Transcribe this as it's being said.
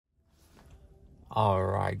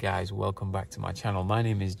Alright guys, welcome back to my channel. My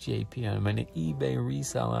name is JP and I'm an eBay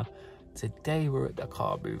reseller. Today we're at the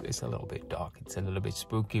car booth. It's a little bit dark, it's a little bit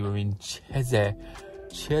spooky. We're in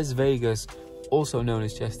Ches Vegas, also known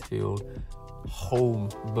as Chesterfield, home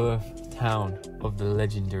birth town of the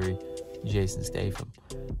legendary Jason Statham.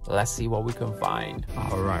 Let's see what we can find.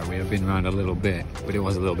 Alright, we have been around a little bit, but it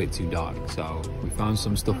was a little bit too dark, so we found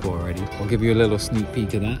some stuff already. I'll give you a little sneak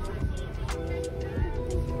peek of that.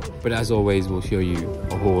 But as always, we'll show you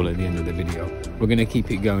a haul at the end of the video. We're gonna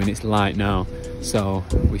keep it going, it's light now, so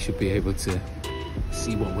we should be able to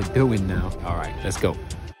see what we're doing now. All right, let's go.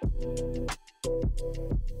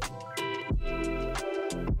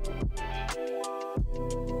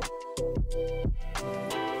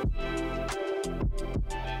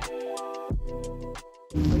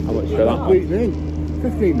 How much for that?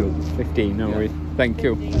 15. 15, no worries. Thank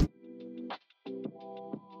you.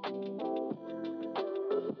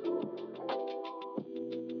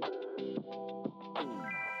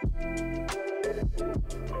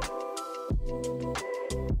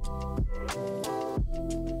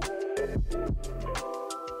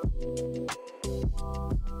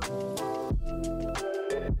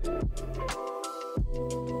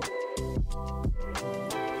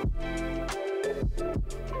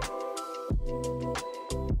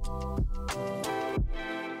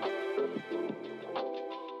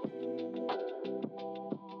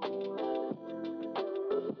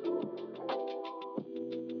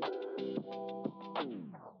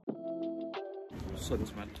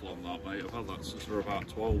 Sentimental on that, mate. I've had that since we were about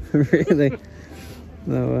 12. Really?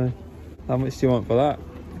 No way. How much do you want for that?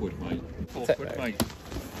 Quid, mate. 4 quid, mate.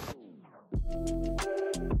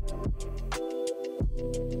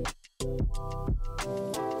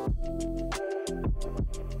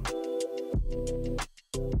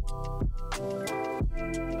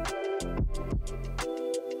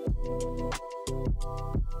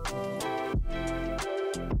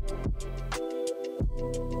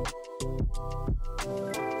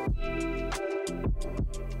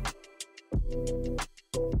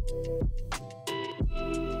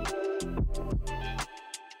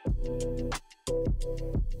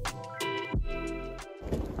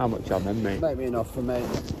 How much on them, mate? Make me an offer, mate.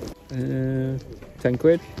 10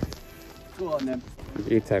 quid? Go on then.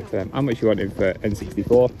 You take them. How much you wanting for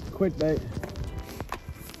N64? Quid, mate.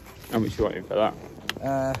 How much you wanting for that?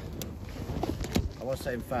 I was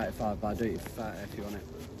saying 35, but I'll do it for 30 if you want it.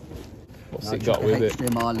 What's it got with it?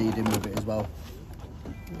 HDMI lead-in with it as well.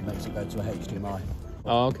 It makes it go to a HDMI.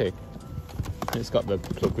 Oh, okay. It's got the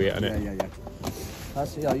plug with it, hasn't it? Yeah.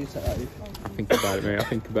 That's it, yeah, you take that. Think about it, mate. I'll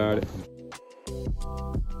think about it.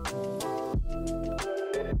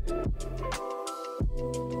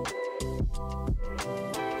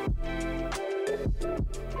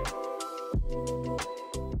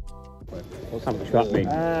 How much that mean?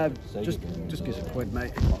 Just gives a quid,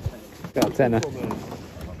 mate. Got a tenner.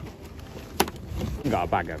 You got a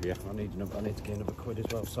bag, have you? I need to get another quid as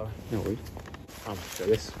well, sorry. No worries. How much for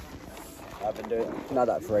this? I've been doing it. Now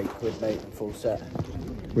that for 8 quid, mate, full set.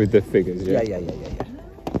 With the figures, yeah? Yeah.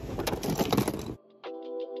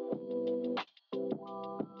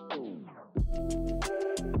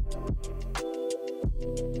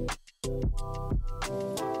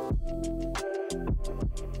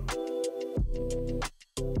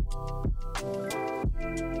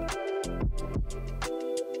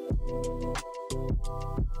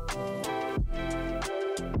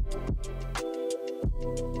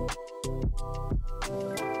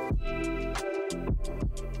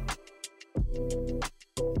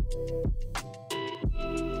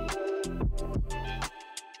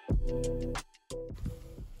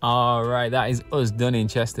 All right, that is us done in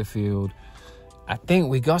Chesterfield. I think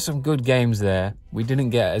we got some good games there. We didn't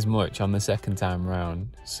get as much on the second time round,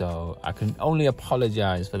 so I can only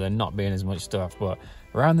apologize for there not being as much stuff. But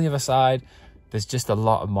around the other side, there's just a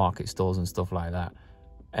lot of market stalls and stuff like that.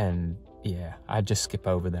 And yeah, I just skip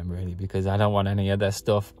over them really because I don't want any of their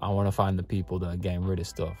stuff. I want to find the people that are getting rid of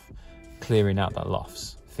stuff, clearing out the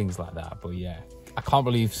lofts, things like that. But yeah, I can't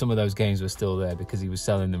believe some of those games were still there because he was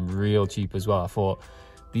selling them real cheap as well. I thought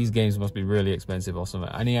these games must be really expensive or something.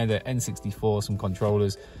 And he had an N64, some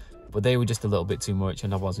controllers, but they were just a little bit too much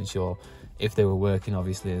and I wasn't sure if they were working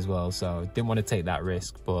obviously as well. So didn't want to take that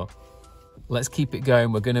risk, but let's keep it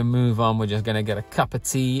going. We're gonna move on. We're just gonna get a cup of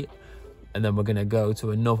tea and then we're gonna go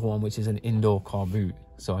to another one, which is an indoor car boot.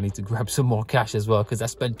 So I need to grab some more cash as well because I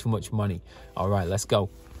spent too much money. All right, let's go.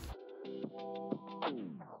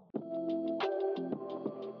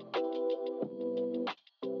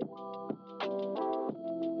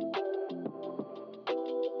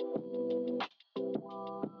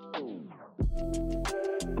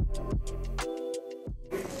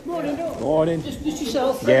 Morning. Just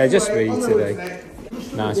yourself? Yeah, just me today.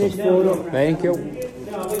 Nice one. Thank you.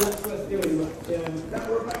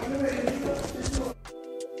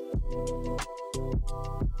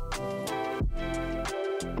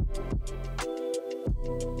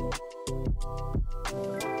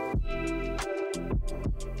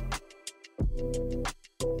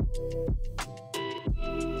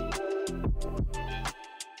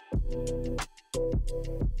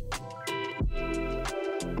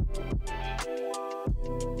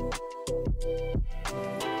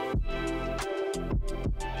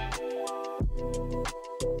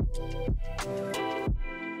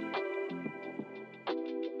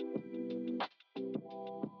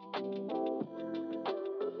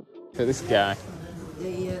 For this guy.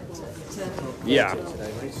 Yeah.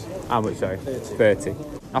 How much, sorry? 30.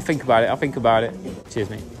 I'll think about it. I'll think about it. Cheers,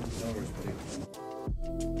 mate.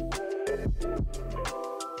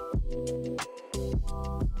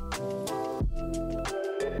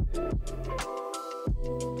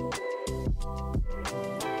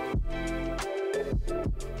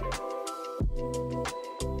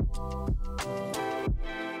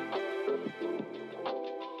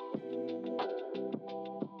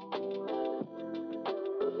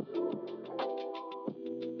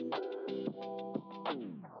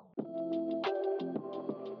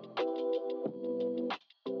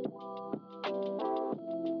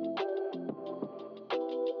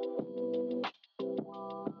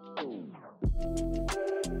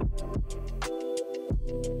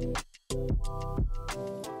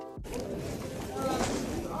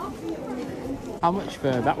 How much for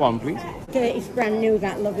that one, please? It's brand new,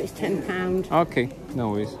 that, love. It's £10. Okay, no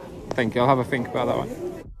worries. Thank you. I'll have a think about that one.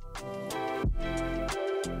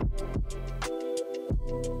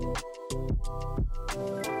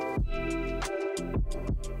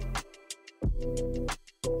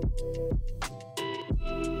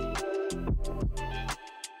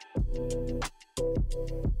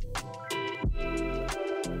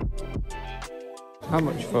 How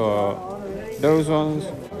much for those ones?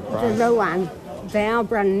 The Rowan, they are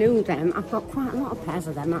brand new, them. I've got quite a lot of pairs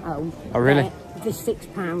of them at home. Oh, really? They're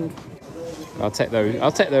 £6. I'll take those.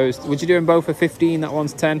 I'll take those. Would you do them both for 15? That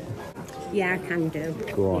one's 10. Yeah, I can do.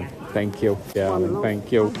 Go on. Yeah. Thank you. Yeah,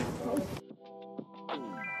 thank you.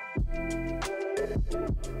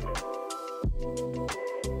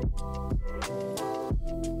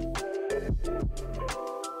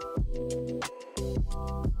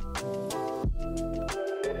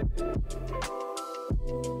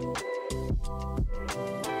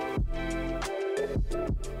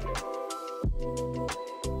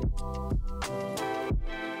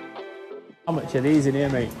 How much are these in here,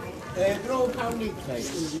 mate? They're all pound each,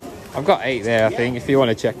 mate. I've got 8 there, I think, if you want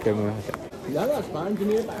to check them. Yeah, that's fine. Give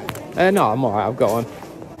me a bag. No, I'm alright, I've got one.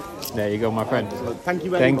 There you go, my friend. Thank you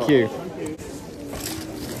very much. Thank you.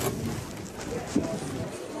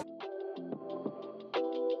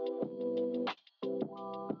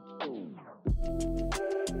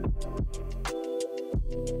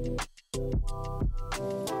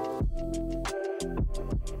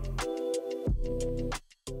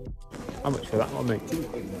 How much for that one,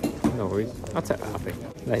 mate? No worries. I'll take that, I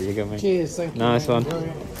think. There you go, mate. Cheers, thank you. Nice one.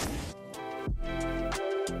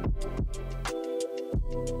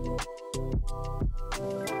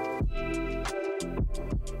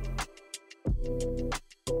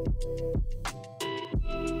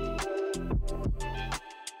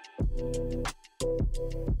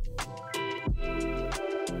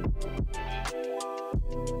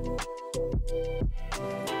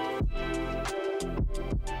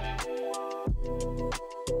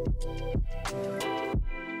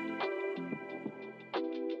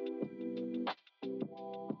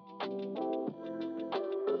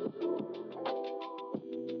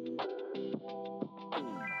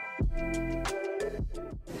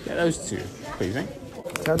 Get those two, please, mate.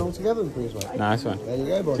 10 all together, please, mate. Nice one. There you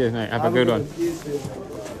go, boy. Cheers, mate. Have a good one.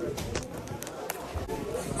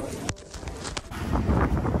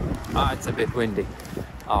 Ah, it's a bit windy.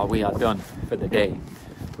 Oh, we are done for the day.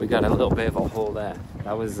 We got a little bit of a haul there.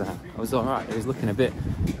 That was all right. It was looking a bit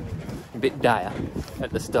dire at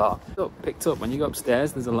the start. Picked up when you go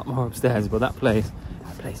upstairs. There's a lot more upstairs, but that place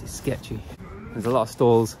is sketchy. There's a lot of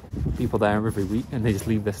stalls, people there every week, and they just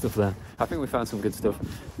leave their stuff there. I think we found some good stuff.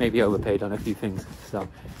 Maybe overpaid on a few things, so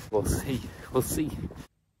we'll see. We'll see.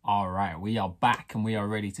 All right, we are back and we are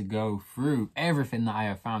ready to go through everything that I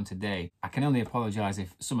have found today. I can only apologize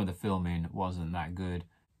if some of the filming wasn't that good.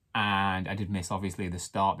 And I did miss, obviously, the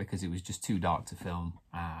start because it was just too dark to film.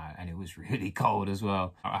 And it was really cold as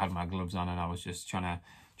well. I had my gloves on and I was just trying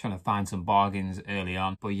to find some bargains early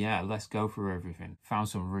on. But yeah, let's go through everything. Found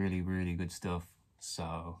some really, really good stuff.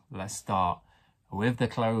 So let's start with the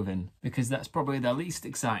clothing, because that's probably the least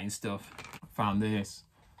exciting stuff. Found this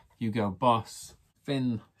Hugo Boss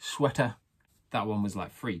thin sweater. That one was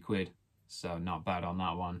like £3, so not bad on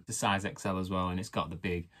that one. The size XL as well, and it's got the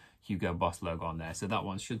big Hugo Boss logo on there, so that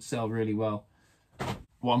one should sell really well.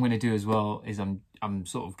 What I'm going to do as well is I'm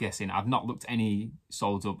sort of guessing. I've not looked any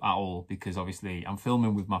solds up at all, because obviously I'm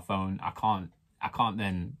filming with my phone. I can't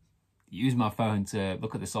then use my phone to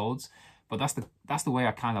look at the solds. But that's the way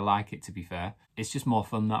I kind of like it, to be fair. It's just more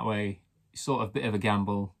fun that way. It's sort of a bit of a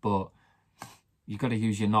gamble, but you've got to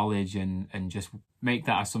use your knowledge and just make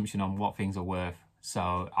that assumption on what things are worth.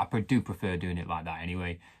 So I do prefer doing it like that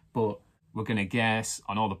anyway. But we're going to guess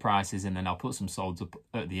on all the prices, and then I'll put some solds up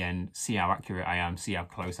at the end, see how accurate I am, see how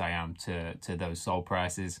close I am to those sold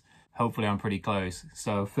prices. Hopefully I'm pretty close.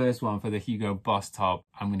 So first one for the Hugo Boss top,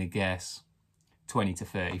 I'm going to guess 20 to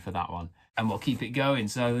 30 for that one. And we'll keep it going.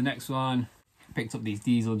 So the next one, picked up these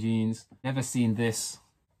diesel jeans. Never seen this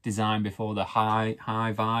design before, the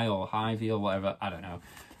high-vi or high-v or whatever, I don't know.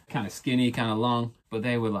 Kind of skinny, kind of long, but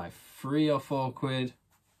they were like £3 or £4.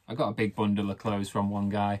 I got a big bundle of clothes from one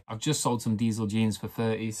guy. I've just sold some diesel jeans for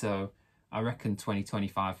 30, so I reckon 20,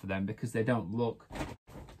 25 for them, because they don't look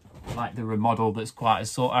like the remodel that's quite as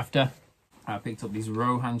sought after. I picked up these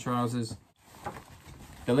Rohan trousers.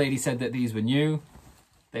 The lady said that these were new.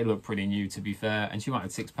 They look pretty new, to be fair, and she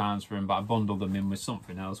wanted £6 for them, but I bundled them in with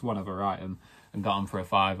something else, one other item, and got them for a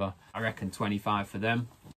 £5. I reckon 25 for them.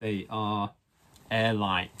 They are Air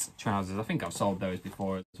Light trousers. I think I've sold those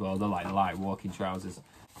before as well. They're like light walking trousers.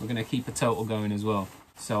 We're going to keep a total going as well.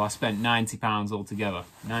 So I spent £90 altogether.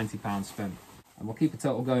 £90 spent. And we'll keep a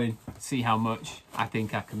total going, see how much I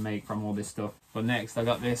think I can make from all this stuff. But next, I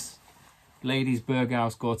got this ladies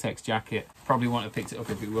Berghaus Gore-Tex jacket. Probably wouldn't have picked it up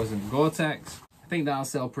if it wasn't Gore-Tex. I think that'll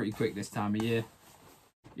sell pretty quick this time of year,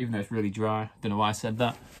 even though it's really dry. Don't know why I said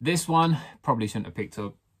that. This one, probably shouldn't have picked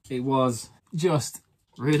up. It was just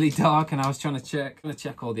really dark, and I was trying to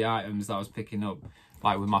check all the items that I was picking up,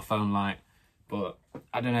 like with my phone light. But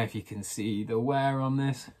I don't know if you can see the wear on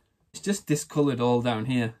this. It's just discoloured all down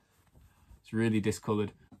here. It's really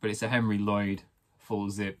discoloured. But it's a Henry Lloyd full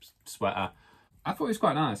zip sweater. I thought it was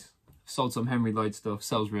quite nice. Sold some Henry Lloyd stuff,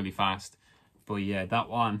 sells really fast. But yeah, that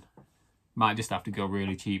one might just have to go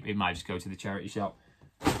really cheap. It might just go to the charity shop.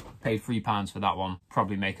 Paid £3 for that one.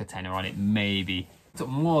 Probably make a tenner on it, maybe. Took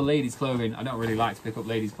more ladies clothing. I don't really like to pick up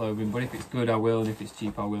ladies clothing, but if it's good I will, and if it's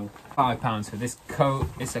cheap I will. £5 for this coat.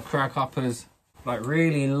 It's a Craghoppers, like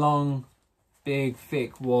really long, big,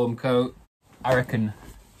 thick, warm coat. I reckon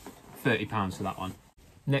 £30 for that one.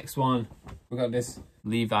 Next one, we got this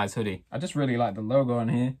Levi's hoodie. I just really like the logo on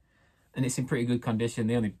here, and it's in pretty good condition.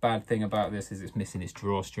 The only bad thing about this is it's missing its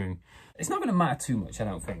drawstring. It's not going to matter too much, I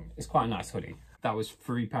don't think. It's quite a nice hoodie. That was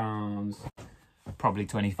 £3, probably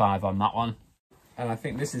 25 on that one. And I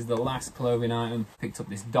think this is the last clothing item. Picked up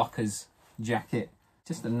this Dockers jacket.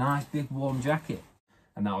 Just a nice big warm jacket.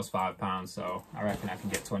 And that was £5, so I reckon I can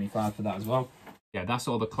get 25 for that as well. Yeah, that's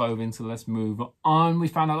all the clothing, so let's move on. We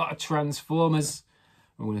found a lot of Transformers.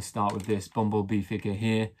 I'm going to start with this Bumblebee figure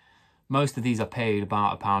here. Most of these are paid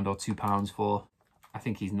about £1 or £2 for. I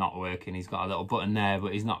think he's not working. He's got a little button there,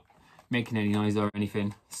 but he's not making any noise or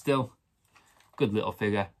anything. Still, good little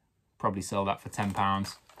figure. Probably sell that for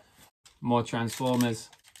 £10. More Transformers,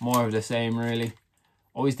 more of the same really.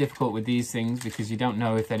 Always difficult with these things because you don't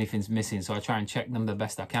know if anything's missing, so I try and check them the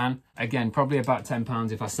best I can. Again, probably about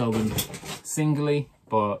 £10 if I sell them singly,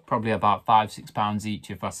 but probably about £5, £6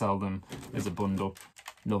 each if I sell them as a bundle.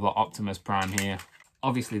 Another Optimus Prime here.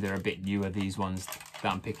 Obviously they're a bit newer, these ones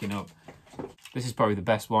that I'm picking up. This is probably the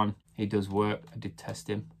best one. He does work. I did test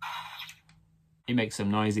him. He makes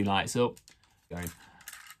some noise, he lights up.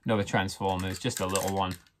 Another Transformers, just a little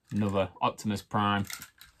one. Another Optimus Prime.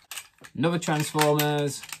 Another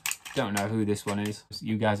Transformers. Don't know who this one is.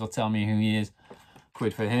 You guys will tell me who he is.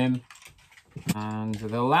 £1 for him. And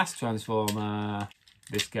the last Transformer,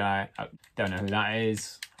 this guy, I don't know who that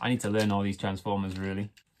is. I need to learn all these Transformers really.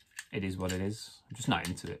 It is what it is. I'm just not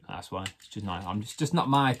into it. That's why. It's just not. It's just not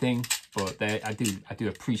my thing. But I do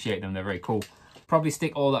appreciate them. They're very cool. Probably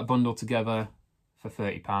stick all that bundle together for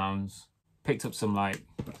 £30. Picked up some like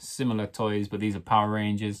similar toys, but these are Power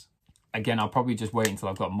Rangers. Again, I'll probably just wait until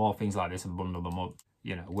I've got more things like this and bundle them up.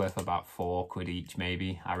 You know, worth about £4 each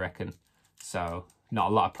maybe, I reckon. So not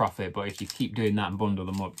a lot of profit, but if you keep doing that and bundle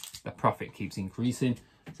them up, the profit keeps increasing.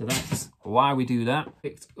 So that's why we do that.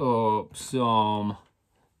 Picked up some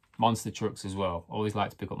monster trucks as well. Always like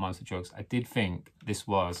to pick up monster trucks. I did think this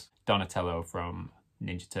was Donatello from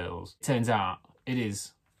Ninja Turtles. Turns out it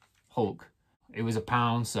is Hulk. It was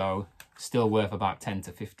 £1, so still worth about 10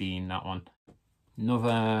 to 15, that one.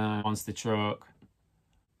 Another monster truck.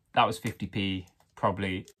 That was 50p.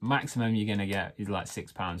 Probably maximum you're gonna get is like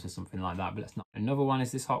 £6 or something like that, but that's not. Another one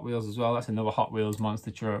is this Hot Wheels as well. That's another Hot Wheels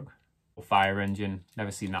monster truck or fire engine.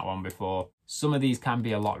 Never seen that one before. Some of these can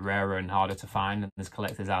be a lot rarer and harder to find, and there's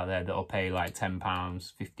collectors out there that'll pay like £10,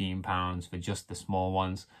 £15 for just the small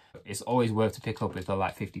ones. It's always worth to pick up if they're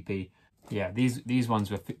like 50p. Yeah, these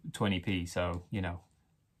ones were 20p, so you know,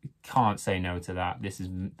 can't say no to that. This is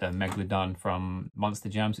the Megalodon from Monster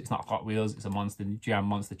Jams. It's not Hot Wheels, it's a Monster Jam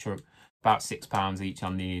monster truck. About £6 each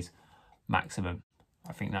on these maximum.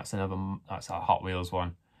 I think that's a Hot Wheels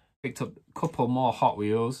one. Picked up a couple more Hot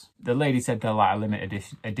Wheels. The lady said they're like a limited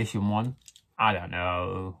edition one. I don't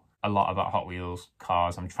know a lot about Hot Wheels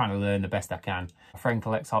cars. I'm trying to learn the best I can. My friend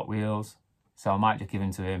collects Hot Wheels, so I might just give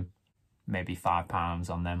them to him. Maybe £5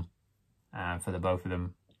 on them for the both of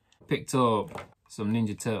them. Picked up some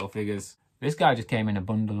Ninja Turtle figures. This guy just came in a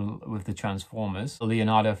bundle with the Transformers. A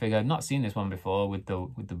Leonardo figure. I've not seen this one before with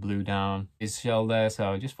the blue down his shoulder,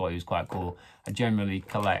 so I just thought he was quite cool. I generally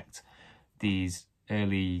collect these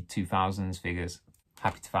early 2000s figures.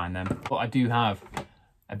 Happy to find them. But I do have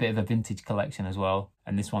a bit of a vintage collection as well,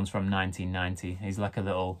 and this one's from 1990. He's like a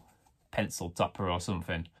little pencil topper or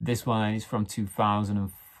something. This one is from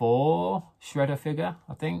 2004 Shredder figure,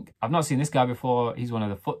 I think. I've not seen this guy before. He's one of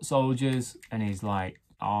the foot soldiers, and he's like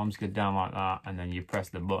arms go down like that, and then you press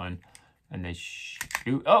the button and they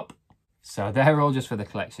shoot up. So they're all just for the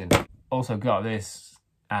collection. Also got this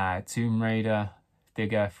Tomb Raider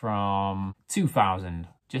figure from 2000.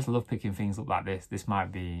 Just love picking things up like this. This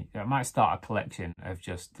might start a collection of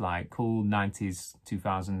just like cool 90s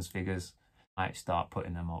 2000s figures. Might start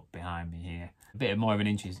putting them up behind me here. A bit more of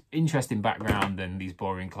an interesting background than these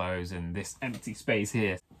boring clothes and this empty space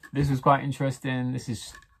here. This was quite interesting. This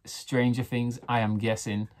is Stranger Things, I am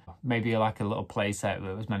guessing. Maybe like a little play set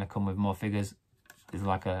that was meant to come with more figures. There's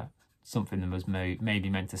like something that was maybe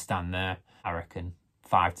meant to stand there. I reckon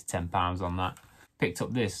 £5 to £10 on that. Picked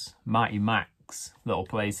up this Mighty Max little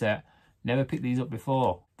play set. Never picked these up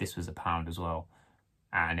before. This was £1 as well,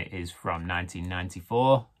 and it is from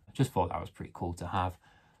 1994. I just thought that was pretty cool to have.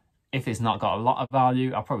 If it's not got a lot of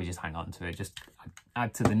value, I'll probably just hang on to it. Just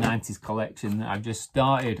add to the 90s collection that I've just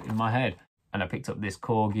started in my head. And I picked up this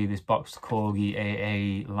Corgi, this boxed Corgi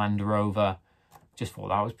AA Land Rover. Just thought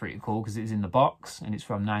that was pretty cool because it's in the box and it's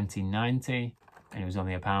from 1990 and it was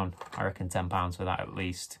only £1. I reckon £10 for that at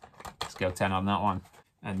least. Let's go 10 on that one.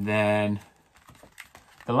 And then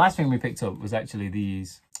the last thing we picked up was actually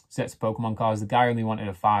these sets of Pokemon cards. The guy only wanted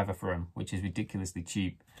a £5 for them, which is ridiculously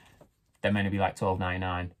cheap. They're meant to be like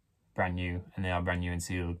 £12.99, brand new, and they are brand new and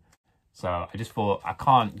sealed. So I just thought I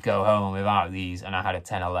can't go home without these, and I had a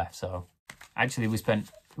tenner left, so. Actually, we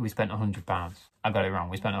spent £100. I got it wrong.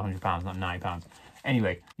 We spent £100, not £90.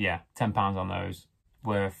 Anyway, yeah, £10 on those,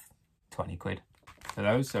 worth 20 quid for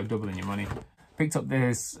those, so doubling your money. Picked up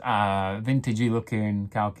this vintagey looking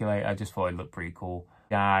calculator. I just thought it looked pretty cool.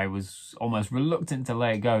 Guy was almost reluctant to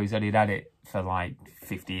let it go. He said he'd had it for like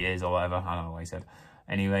 50 years or whatever. I don't know what he said.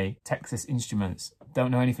 Anyway, Texas Instruments.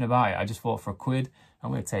 Don't know anything about it. I just thought for a quid,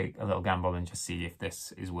 I'm going to take a little gamble and just see if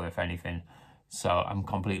this is worth anything. So I'm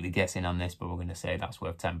completely guessing on this, but we're going to say that's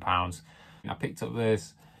worth £10. I picked up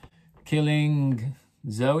this Killing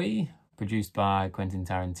Zoe, produced by Quentin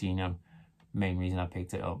Tarantino. Main reason I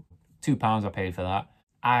picked it up. £2 I paid for that.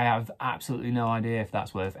 I have absolutely no idea if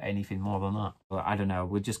that's worth anything more than that. But I don't know.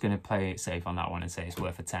 We're just going to play it safe on that one and say it's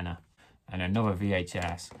worth a tenner. And another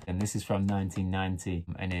VHS. And this is from 1990.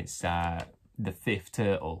 And it's the fifth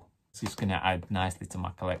Turtle. It's just going to add nicely to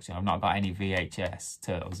my collection. I've not got any VHS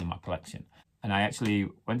Turtles in my collection. And I actually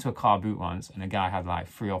went to a car boot once and a guy had like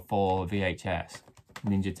 3 or 4 VHS,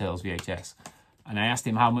 Ninja Turtles VHS. And I asked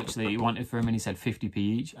him how much that he wanted for him and he said 50p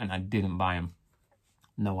each, and I didn't buy them.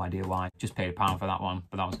 No idea why. Just paid £1 for that one,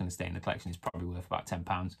 but that was going to stay in the collection. It's probably worth about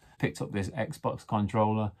 £10. Picked up this Xbox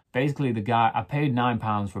controller. Basically the guy, I paid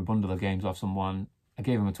 £9 for a bundle of games off someone. I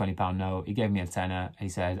gave him a £20 note. He gave me a tenner. He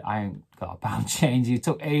said, I ain't got a pound change. He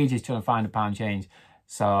took ages trying to find a pound change.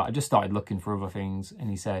 So I just started looking for other things and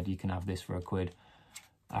he said, you can have this for a quid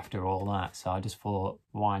after all that. So I just thought,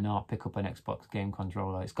 why not pick up an Xbox game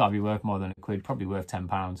controller? It's got to be worth more than a quid, probably worth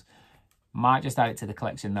 £10. Might just add it to the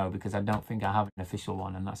collection though, because I don't think I have an official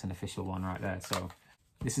one, and that's an official one right there. So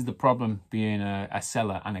this is the problem being a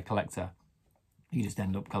seller and a collector. You just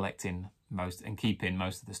end up collecting most and keeping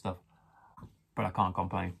most of the stuff. But I can't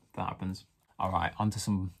complain, that happens. All right, onto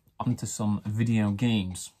some video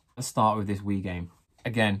games. Let's start with this Wii game.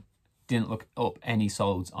 Again, didn't look up any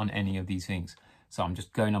solds on any of these things. So I'm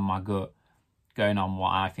just going on my gut, going on what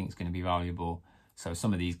I think is going to be valuable. So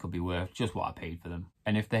some of these could be worth just what I paid for them.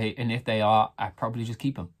 And if they are, I'd probably just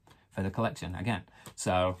keep them for the collection again.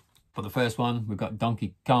 So for the first one, we've got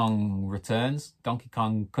Donkey Kong Returns, Donkey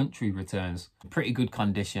Kong Country Returns. Pretty good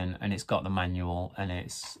condition, and it's got the manual, and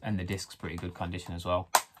the disc's pretty good condition as well.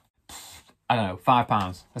 I don't know,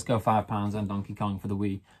 £5. Let's go £5 on Donkey Kong for the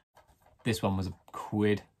Wii. This one was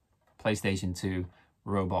 £1. PlayStation 2,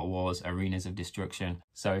 Robot Wars, Arenas of Destruction.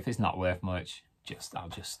 So if it's not worth much, I'll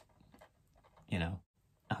just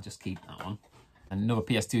keep that one. Another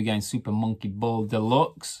PS2 game, Super Monkey Ball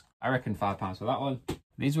Deluxe. I reckon £5 for that one.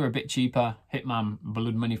 These were a bit cheaper. Hitman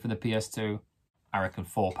Blood Money for the PS2. I reckon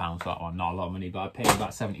 £4 for that one. Not a lot of money, but I paid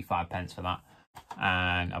about 75 pence for that.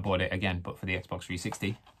 And I bought it again, but for the Xbox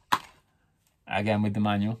 360. Again with the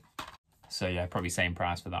manual. So yeah, probably same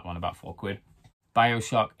price for that one, about £4.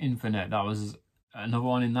 Bioshock Infinite, that was another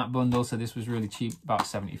one in that bundle. So this was really cheap, about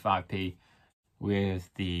 75p with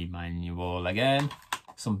the manual again.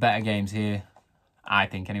 Some better games here, I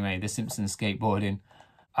think anyway. The Simpsons Skateboarding.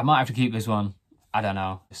 I might have to keep this one. I don't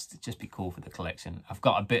know, just be cool for the collection. I've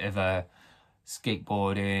got a bit of a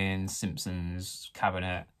skateboarding, Simpsons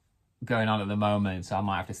cabinet going on at the moment, so I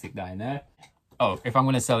might have to stick that in there. Oh, if I'm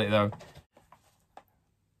going to sell it though,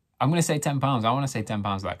 I'm going to say £10. I want to say £10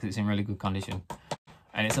 for that because it's in really good condition.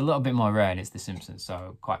 And it's a little bit more rare and it's The Simpsons,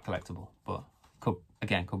 so quite collectible. But could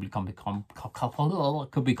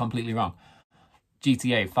be completely wrong.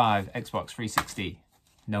 GTA 5, Xbox 360.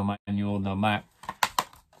 No manual, no map.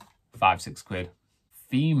 £5-6.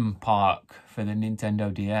 Theme Park for the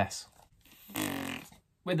Nintendo DS.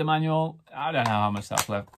 With the manual, I don't know how much that's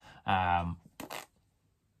worth. £5.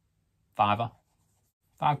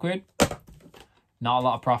 £5. Not a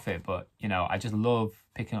lot of profit, but you know, I just love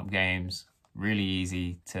picking up games. Really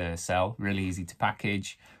easy to sell, really easy to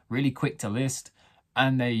package, really quick to list,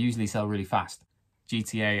 and they usually sell really fast.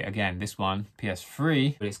 GTA, again, this one,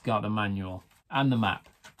 PS3, but it's got the manual and the map.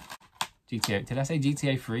 GTA, did I say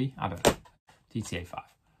GTA 3? I don't know. GTA 5.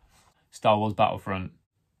 Star Wars Battlefront,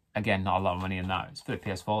 again, not a lot of money in that. It's for the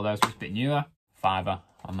PS4 though, so it's a bit newer. £5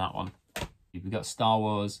 on that one. We've got Star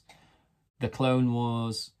Wars, The Clone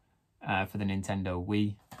Wars for the Nintendo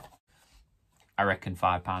Wii. I reckon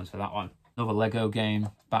 £5 for that one. Another Lego game,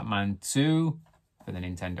 Batman 2 for the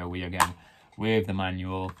Nintendo Wii again, with the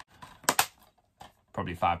manual.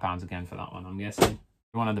 Probably £5 again for that one, I'm guessing.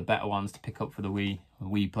 One of the better ones to pick up for the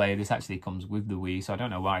Wii Play. This actually comes with the Wii, so I don't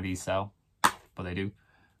know why these sell, but they do.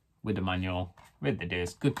 With the manual, with the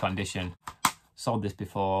disc, good condition. Sold this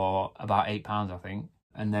before about £8, I think.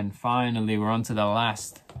 And then finally, we're on to the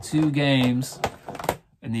last two games,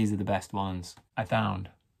 and these are the best ones I found.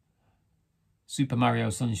 Super Mario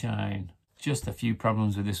Sunshine. Just a few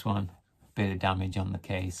problems with this one. Bit of damage on the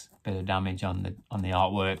case, bit of damage on the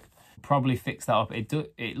artwork. Probably fix that up.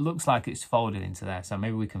 It looks like it's folded into there, so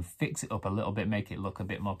maybe we can fix it up a little bit, make it look a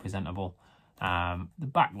bit more presentable. The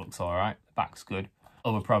back looks all right. The back's good.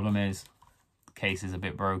 Other problem is the case is a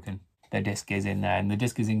bit broken. The disc is in there, and the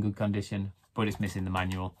disc is in good condition, but it's missing the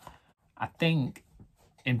manual. I think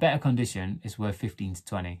in better condition, it's worth 15 to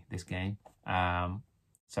 20, this game.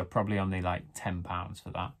 So probably only like £10 for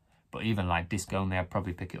that. But even like disc only, I'd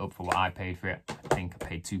probably pick it up for what I paid for it. I think I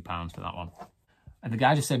paid £2 for that one. And the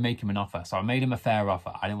guy just said make him an offer. So I made him a fair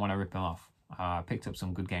offer. I didn't want to rip him off. I picked up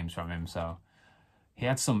some good games from him. So he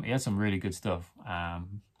had some really good stuff.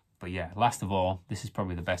 But yeah, last of all, this is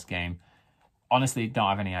probably the best game. Honestly, don't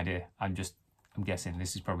have any idea. I'm guessing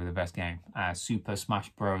this is probably the best game. Super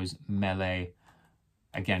Smash Bros. Melee,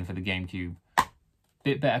 again for the GameCube.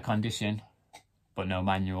 Bit better condition, but no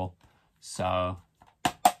manual. So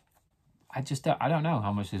I don't know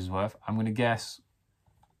how much this is worth. I'm gonna guess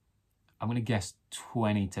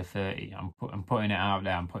 20 to 30. I'm putting it out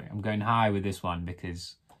there. I'm going high with this one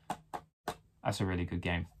because that's a really good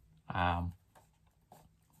game.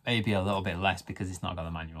 Maybe a little bit less because it's not got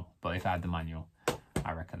the manual, but if I had the manual,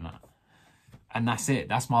 I reckon that. And that's it.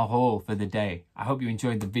 That's my haul for the day. I hope you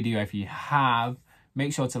enjoyed the video. If you have,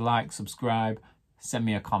 make sure to like, subscribe, send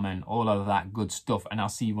me a comment, all of that good stuff, and I'll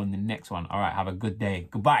see you on the next one. All right, have a good day.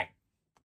 Goodbye.